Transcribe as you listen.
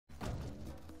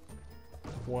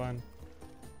1,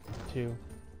 2,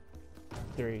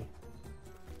 3.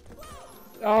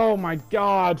 Oh my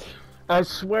god! I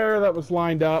swear that was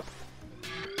lined up.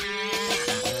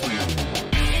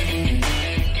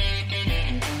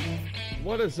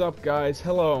 What is up, guys?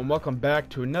 Hello and welcome back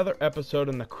to another episode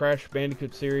in the Crash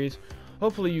Bandicoot series.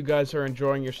 Hopefully you guys are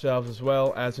enjoying yourselves as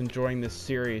well as enjoying this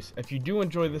series. If you do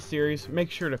enjoy this series, make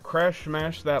sure to crash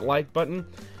smash that like button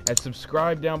and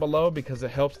subscribe down below because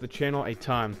it helps the channel a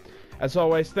ton. As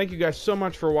always, thank you guys so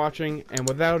much for watching, and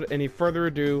without any further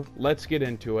ado, let's get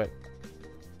into it.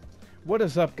 What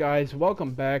is up, guys?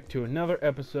 Welcome back to another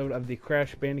episode of the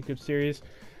Crash Bandicoot series.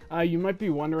 You might be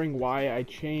wondering why I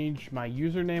changed my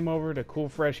username over to Cool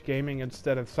Fresh Gaming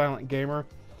instead of Silent Gamer.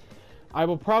 I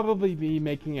will probably be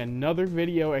making another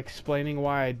video explaining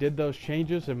why I did those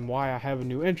changes and why I have a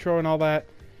new intro and all that.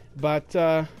 But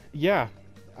yeah,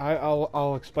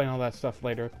 I'll explain all that stuff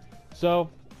later.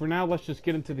 So for now, let's just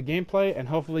get into the gameplay, and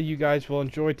hopefully you guys will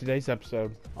enjoy today's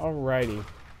episode. Alrighty.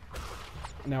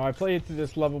 Now, I played through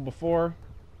this level before,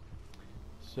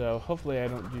 so hopefully I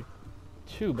don't do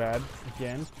too bad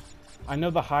again. I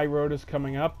know the high road is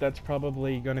coming up. That's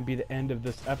probably going to be the end of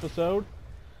this episode.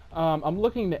 I'm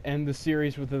looking to end the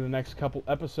series within the next couple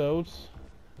episodes,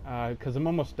 because I'm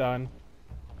almost done.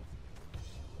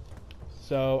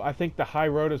 So I think the high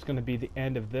road is going to be the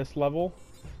end of this level,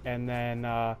 and then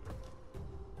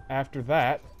after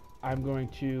that, I'm going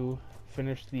to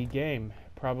finish the game,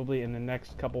 probably in the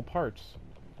next couple parts.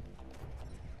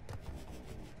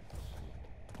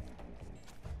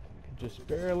 Just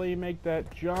barely make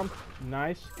that jump.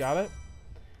 Nice, got it.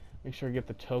 Make sure I get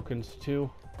the tokens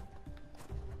too.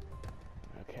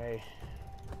 Okay.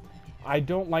 I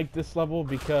don't like this level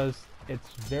because it's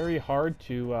very hard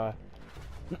to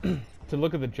to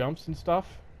look at the jumps and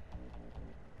stuff.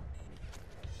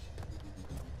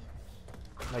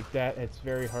 Like that, it's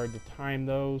very hard to time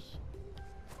those.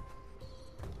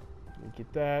 Let me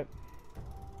get that.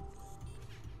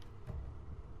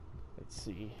 Let's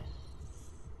see.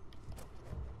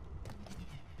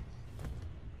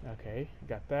 Okay,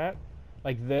 got that.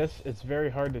 Like this, it's very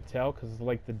hard to tell because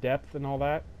like the depth and all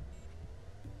that.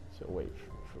 So wait,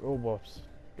 oh whoops,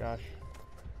 gosh.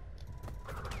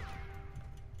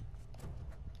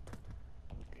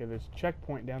 Okay, there's a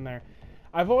checkpoint down there.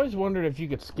 I've always wondered if you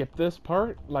could skip this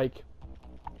part, like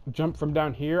jump from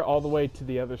down here all the way to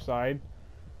the other side,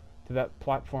 to that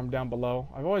platform down below.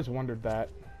 I've always wondered that,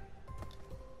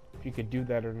 if you could do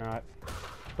that or not.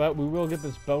 But we will get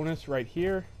this bonus right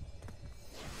here.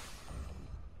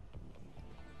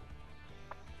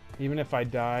 Even if I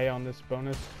die on this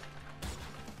bonus.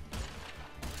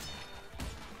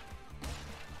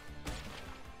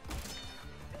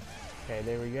 Okay,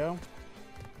 there we go.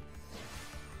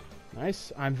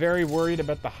 Nice. I'm very worried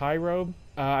about the high road.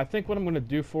 I think what I'm going to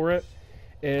do for it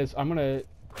is I'm going to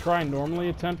try and normally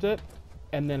attempt it.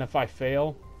 And then if I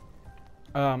fail,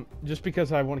 just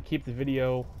because I want to keep the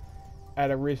video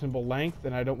at a reasonable length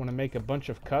and I don't want to make a bunch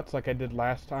of cuts like I did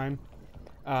last time,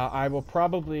 I will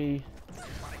probably...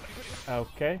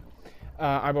 Okay.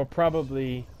 I will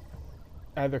probably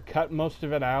either cut most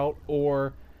of it out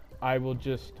or I will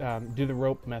just do the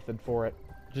rope method for it.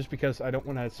 Just because I don't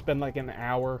want to spend like an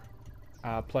hour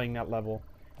playing that level.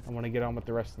 I want to get on with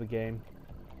the rest of the game.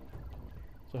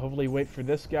 So hopefully wait for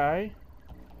this guy.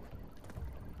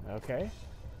 Okay.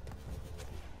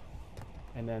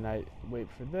 And then I wait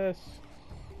for this.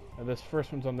 This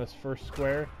first one's on this first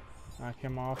square. Knock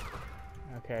him off.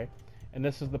 Okay. And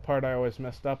this is the part I always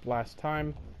messed up last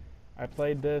time I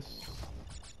played this.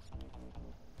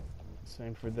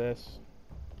 Same for this.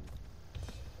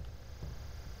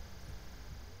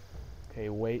 Okay,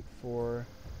 wait for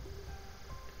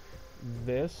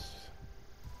this.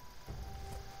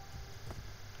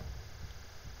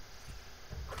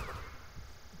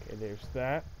 Okay, there's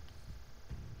that.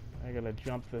 I gotta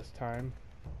jump this time.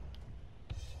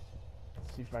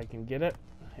 Let's see if I can get it.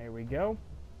 Here we go.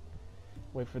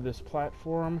 Wait for this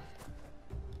platform.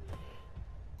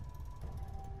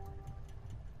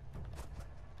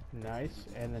 Nice,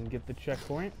 and then get the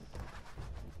checkpoint.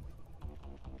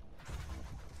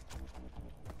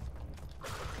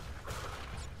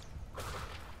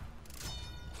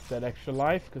 That extra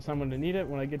life, because I'm going to need it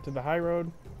when I get to the high road.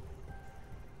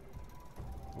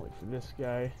 Wait for this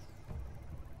guy.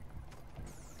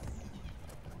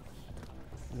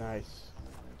 Nice.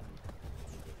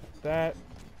 That.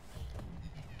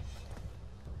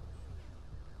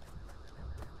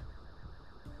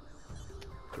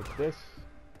 Get this.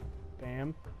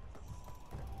 Bam.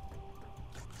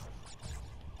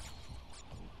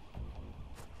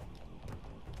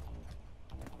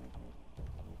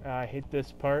 I hate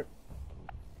this part.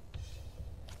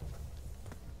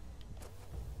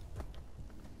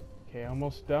 Okay,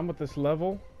 almost done with this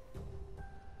level.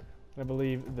 I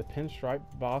believe the pinstripe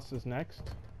boss is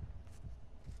next.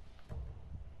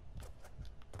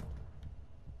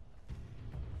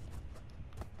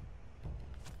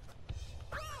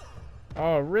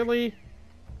 Oh, really?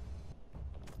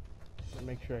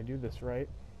 Make sure I do this right.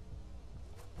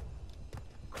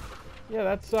 Yeah,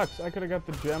 that sucks. I could have got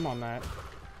the gem on that.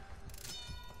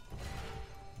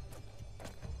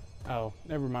 Oh,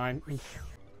 never mind.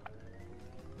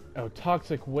 Oh,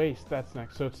 toxic waste. That's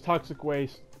next. So it's toxic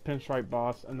waste, pinstripe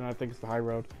boss, and then I think it's the high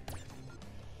road.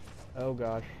 Oh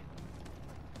gosh.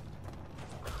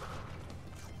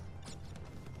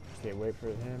 Okay, wait for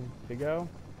him to go.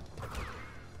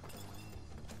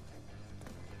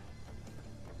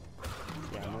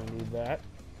 Yeah, I'm gonna need that.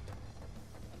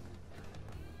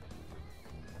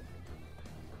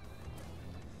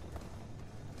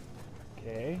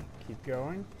 Okay, keep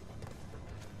going.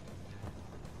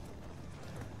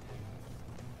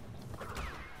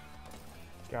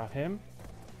 Got him.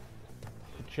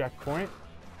 The checkpoint.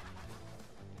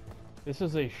 This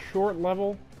is a short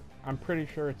level. I'm pretty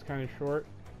sure it's kind of short.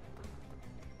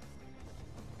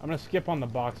 I'm gonna skip on the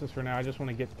boxes for now. I just want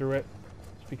to get through it.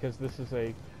 Just because this is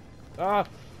a... Ah!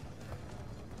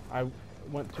 I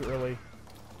went too early.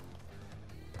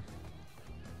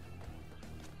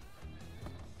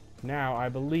 Now, I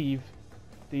believe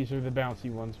these are the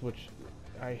bouncy ones, which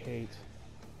I hate.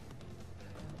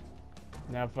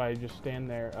 Now if I just stand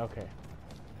there... Okay. I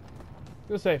was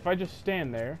gonna say, if I just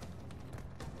stand there,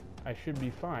 I should be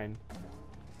fine.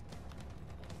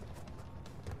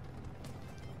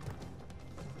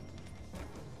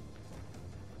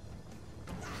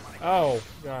 Oh,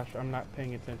 gosh, I'm not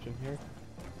paying attention here.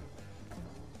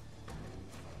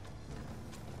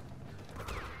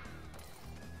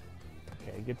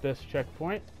 Okay, get this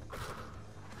checkpoint.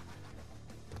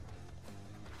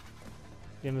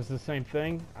 Again, it's the same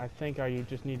thing. I think I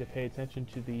just need to pay attention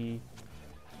to the...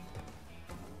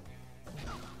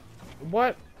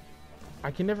 What?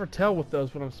 I can never tell with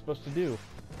those what I'm supposed to do.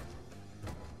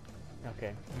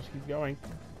 Okay, just keep going.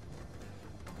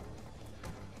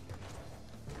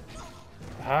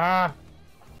 Ah!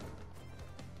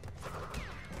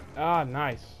 Ah,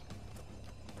 nice.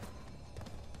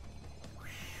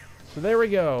 So there we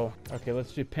go. Okay,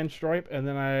 let's do pinstripe, and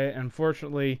then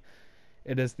unfortunately,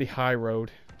 it is the high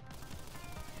road.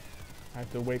 I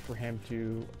have to wait for him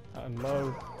to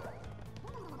unload.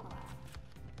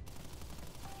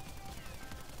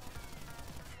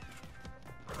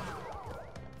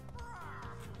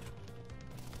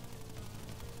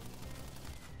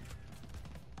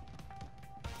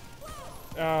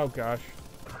 Oh gosh.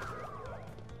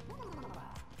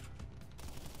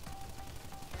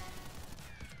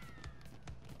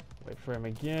 Wait for him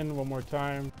again one more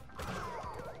time.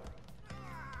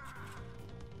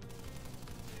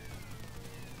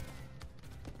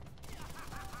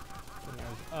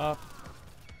 Up.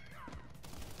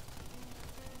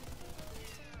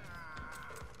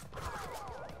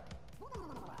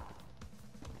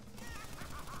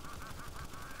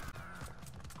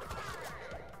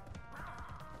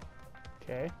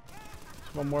 Okay.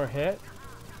 Just one more hit.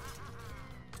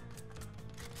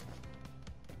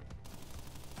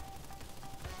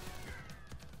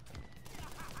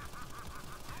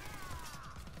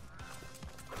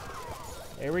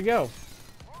 There we go.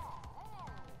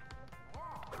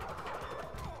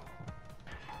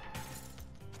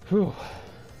 Whew.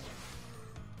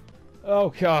 Oh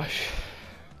gosh.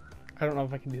 I don't know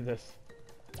if I can do this.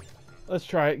 Let's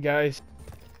try it, guys.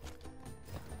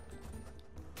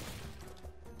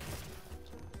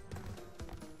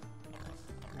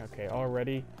 Okay,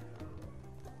 already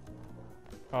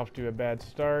off to a bad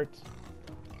start.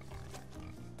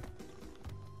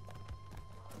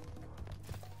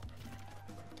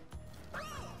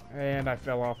 And I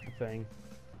fell off the thing.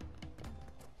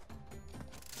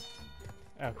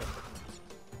 Okay.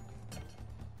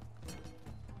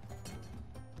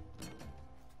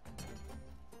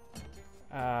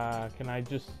 Can I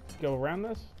just go around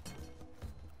this?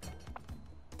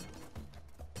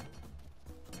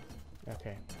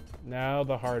 Okay. Now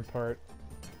the hard part.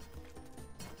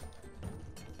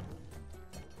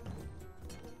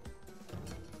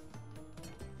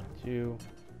 Two,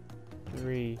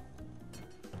 three.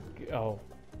 Oh,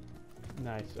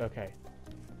 nice. Okay.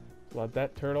 Let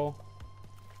that turtle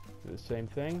do the same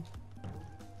thing.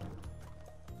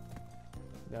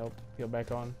 Nope. Go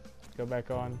back on. Go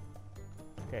back on.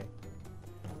 Okay.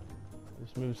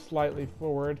 Just move slightly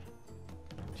forward.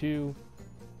 2,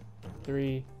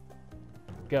 3,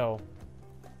 go.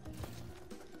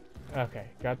 Okay,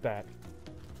 got that.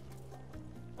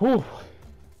 Whew.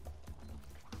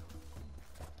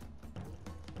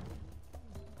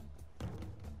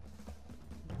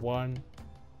 1,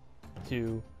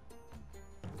 2,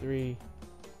 3,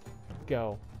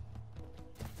 go.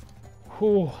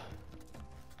 Whew.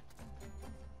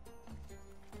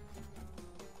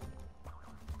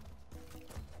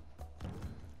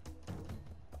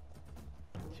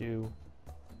 Two,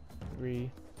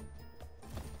 3.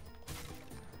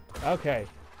 Okay.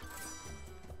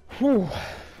 Whew.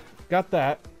 Got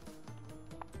that.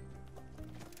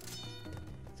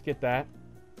 Let's get that.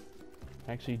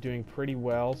 Actually doing pretty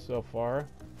well so far.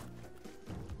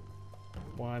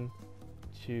 1,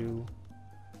 2,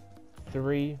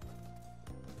 3.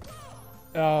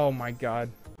 Oh my god.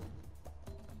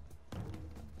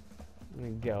 Let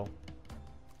me go.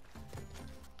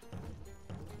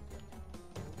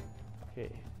 Okay.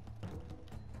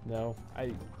 No,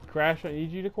 Crash, I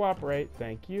need you to cooperate.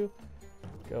 Thank you.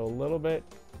 Go a little bit.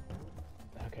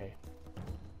 Okay.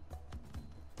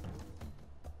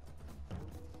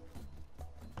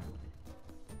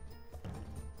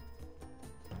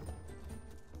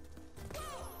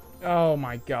 Oh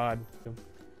my god.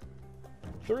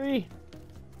 3.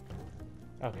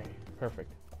 Okay,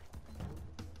 perfect.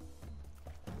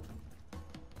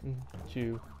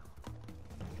 2,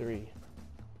 3.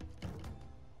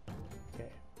 Okay.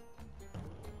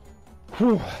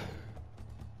 Whew.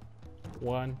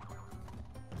 1,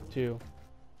 2,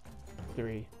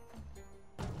 3.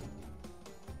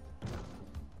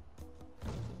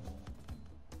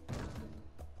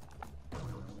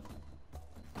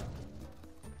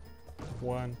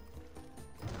 One,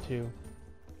 2,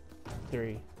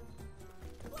 3.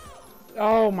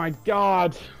 Oh my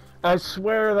god! I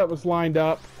swear that was lined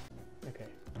up. Okay.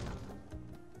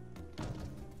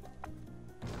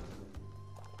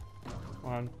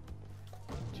 1,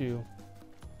 2,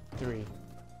 3.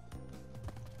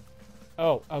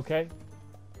 Oh, okay.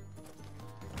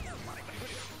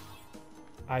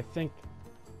 I think...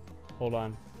 Hold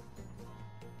on.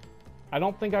 I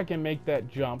don't think I can make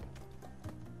that jump.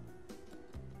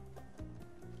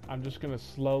 I'm just gonna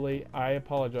slowly... I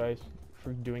apologize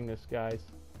for doing this, guys.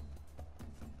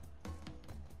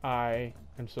 I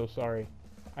am so sorry.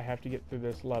 I have to get through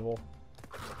this level.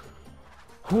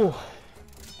 Whew.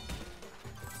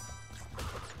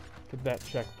 Get that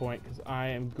checkpoint, because I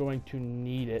am going to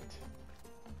need it.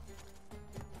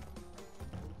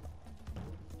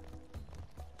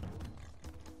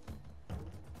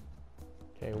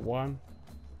 Okay, 1,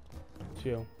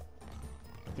 2,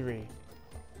 3.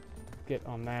 Get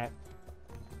on that.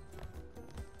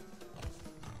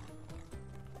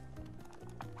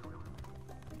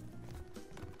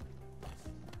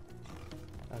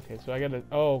 Okay, so I gotta...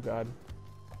 Oh, God.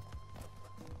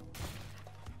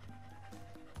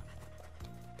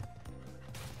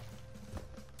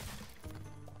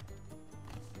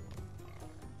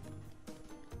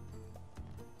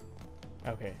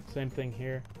 Okay, same thing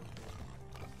here.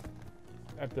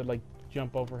 I have to, like,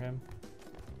 jump over him.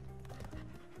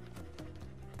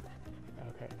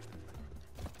 Okay.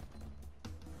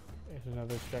 There's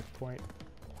another checkpoint.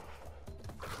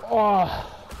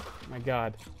 Oh, my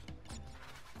God.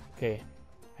 Okay.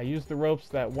 I used the ropes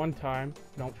that one time.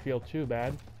 Don't feel too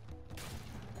bad.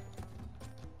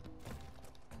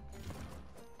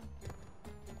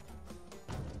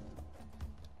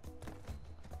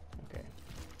 Okay.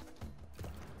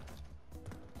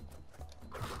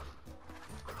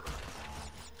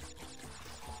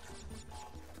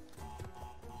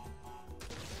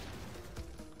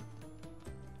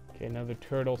 Okay, another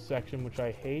turtle section, which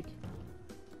I hate.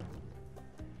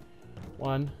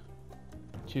 1,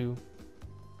 2,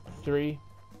 3.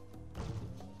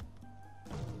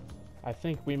 I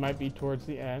think we might be towards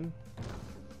the end.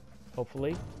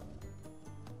 Hopefully.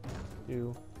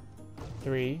 2,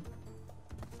 3.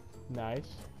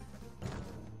 Nice.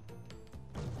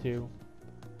 2,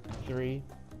 3.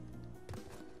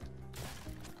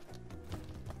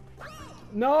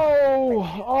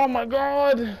 No! Oh my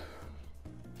God!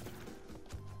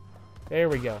 There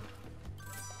we go.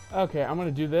 Okay, I'm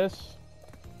gonna do this.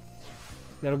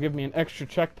 That'll give me an extra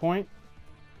checkpoint.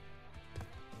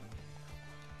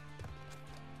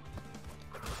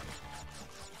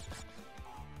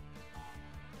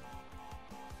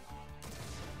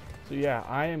 So yeah,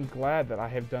 I am glad that I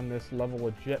have done this level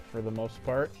legit for the most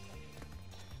part.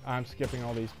 I'm skipping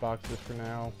all these boxes for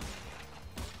now.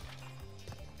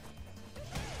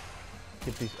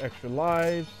 Get these extra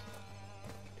lives.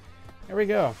 There we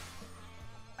go.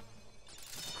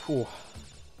 Whew.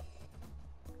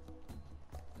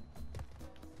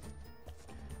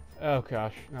 Oh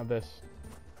gosh, now this.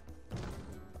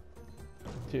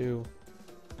 2,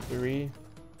 3.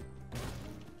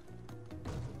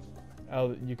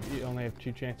 Oh, you only have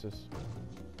 2 chances.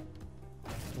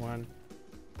 1,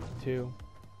 2.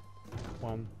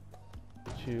 1,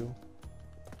 2.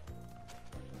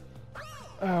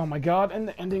 Oh my god, and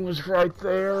the ending was right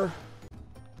there.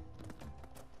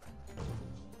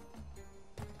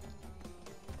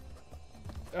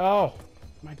 Oh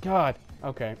my god.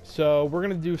 Okay, so we're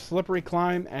gonna do slippery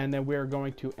climb, and then we're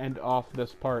going to end off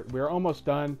this part. We're almost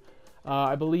done.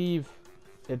 I believe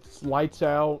it's Lights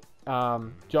Out,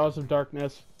 Jaws of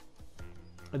Darkness,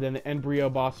 and then the Embryo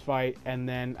boss fight, and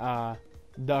then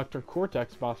Dr.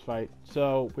 Cortex boss fight.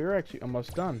 So we're actually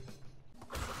almost done.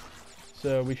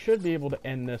 So we should be able to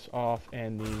end this off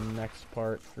in the next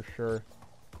part for sure.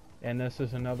 And this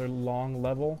is another long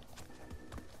level.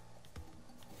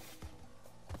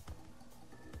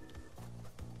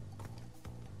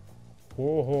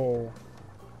 Whoa.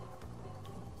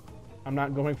 I'm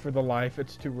not going for the life,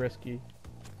 it's too risky.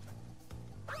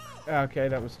 Okay,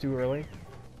 that was too early.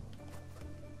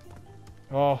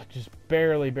 Oh, just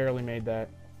barely made that.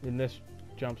 And this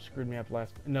jump screwed me up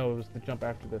last. No, it was the jump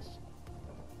after this.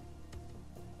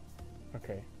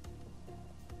 Okay.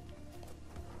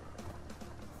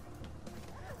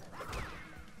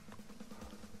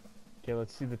 Okay,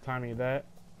 let's see the timing of that.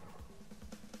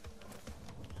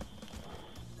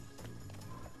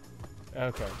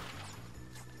 Okay.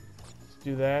 Let's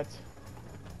do that.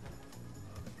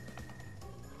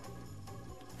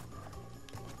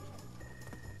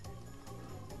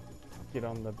 Get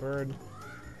on the bird.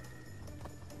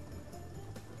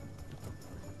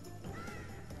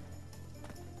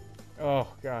 Oh,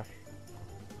 gosh.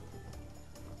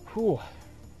 Whew.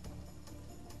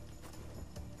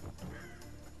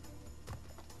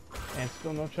 And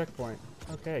still no checkpoint.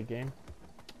 Okay, game.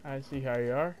 I see how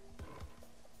you are.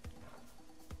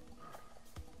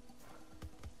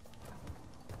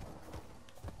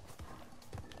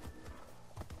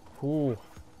 Ooh.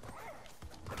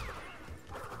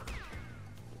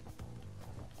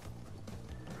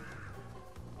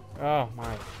 Oh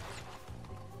my.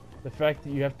 The fact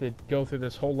that you have to go through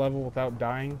this whole level without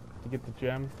dying to get the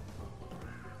gem.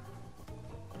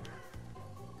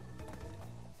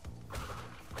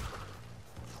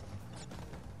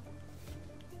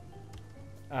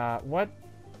 What?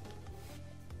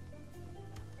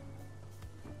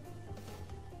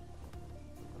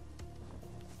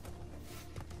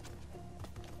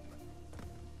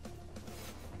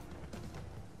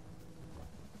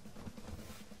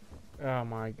 Oh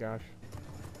my gosh.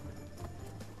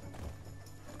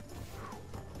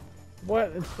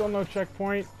 What? It's still no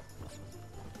checkpoint?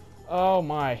 Oh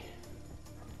my.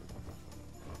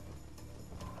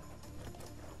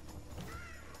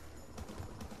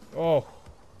 Oh.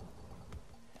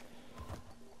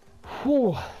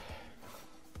 Whew.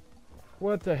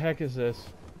 What the heck is this?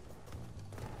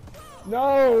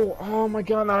 No! Oh my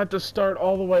god, now I have to start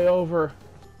all the way over.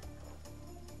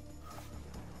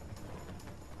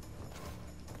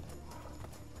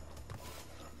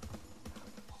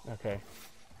 Okay.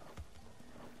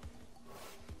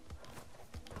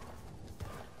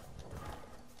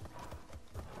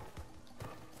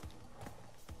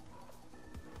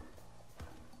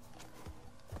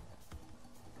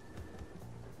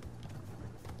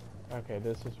 Okay,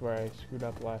 this is where I screwed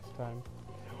up last time.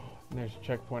 And there's a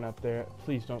checkpoint up there.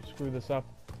 Please don't screw this up.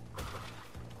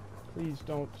 Please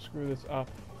don't screw this up.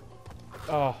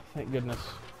 Oh, thank goodness.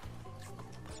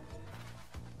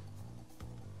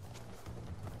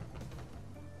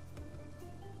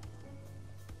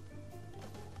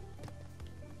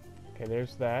 Okay,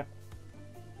 there's that.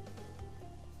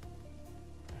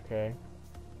 Okay.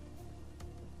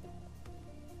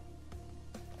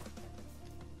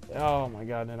 Oh my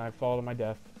god, and I fall to my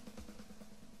death.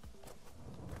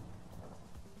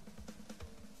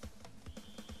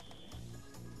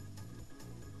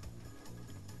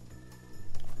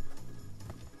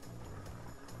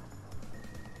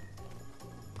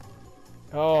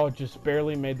 Oh, just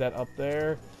barely made that up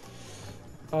there.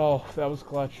 Oh, that was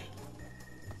clutch.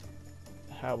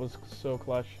 That was so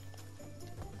clutch.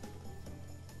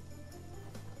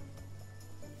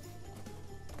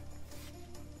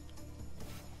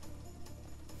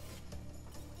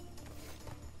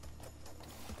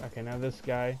 Okay, now this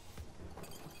guy.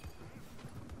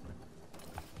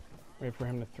 Wait for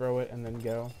him to throw it and then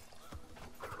go.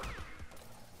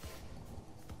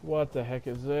 What the heck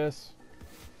is this?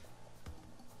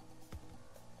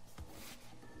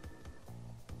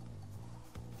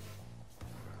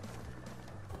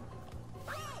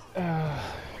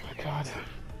 Oh my god.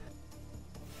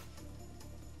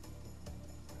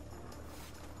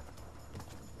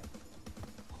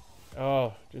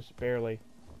 Oh, just barely.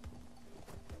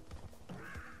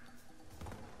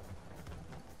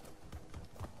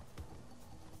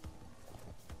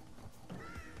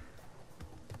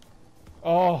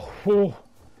 Oh, whew.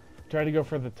 Try to go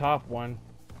for the top one.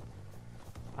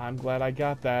 I'm glad I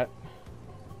got that.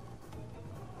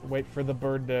 Wait for the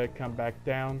bird to come back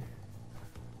down.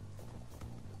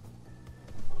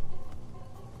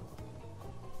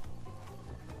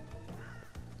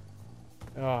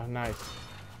 Oh, nice.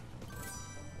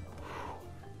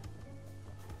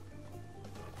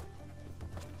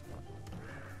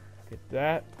 Get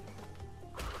that.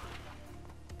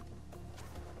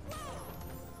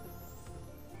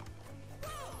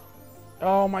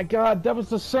 Oh my god, that was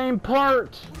the same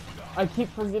part! I keep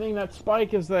forgetting that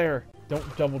spike is there.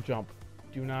 Don't double jump.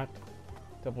 Do not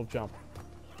double jump.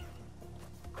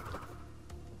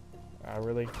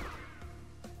 Really?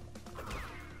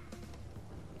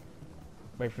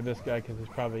 Wait for this guy because he's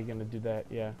probably going to do that,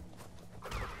 yeah.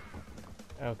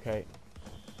 Okay.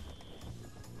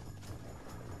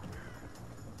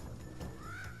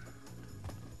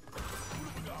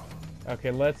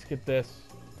 Okay, let's get this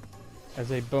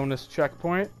as a bonus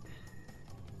checkpoint.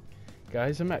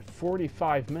 Guys, I'm at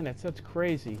 45 minutes. That's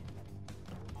crazy.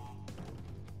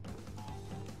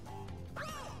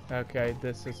 Okay,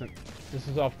 this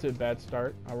is off to a bad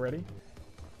start already.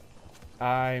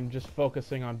 I'm just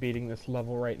focusing on beating this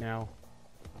level right now.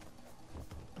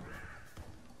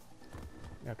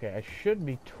 Okay, I should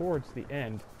be towards the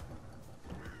end.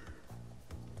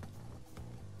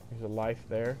 There's a life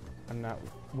there. I'm not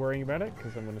worrying about it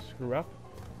because I'm going to screw up.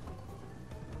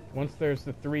 Once there's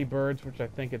the 3 birds, which I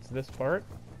think it's this part.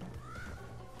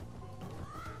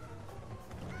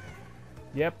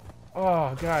 Yep.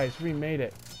 Oh, guys, we made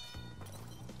it.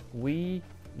 We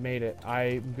made it.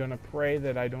 I'm gonna pray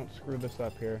that I don't screw this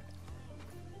up here.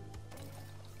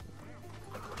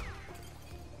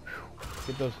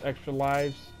 Get those extra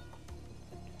lives.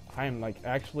 I am like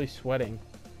actually sweating.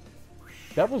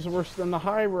 That was worse than the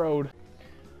high road.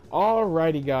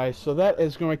 Alrighty guys, so that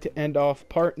is going to end off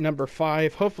part number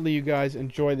 5. Hopefully you guys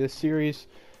enjoy this series.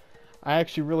 I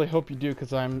actually really hope you do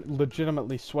because I'm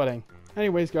legitimately sweating.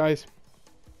 Anyways guys,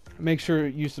 make sure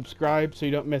you subscribe so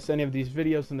you don't miss any of these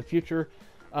videos in the future.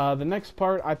 The next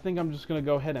part, I think I'm just going to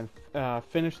go ahead and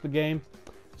finish the game.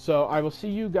 So I will see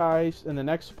you guys in the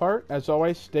next part. As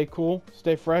always, stay cool,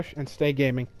 stay fresh, and stay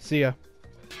gaming. See ya.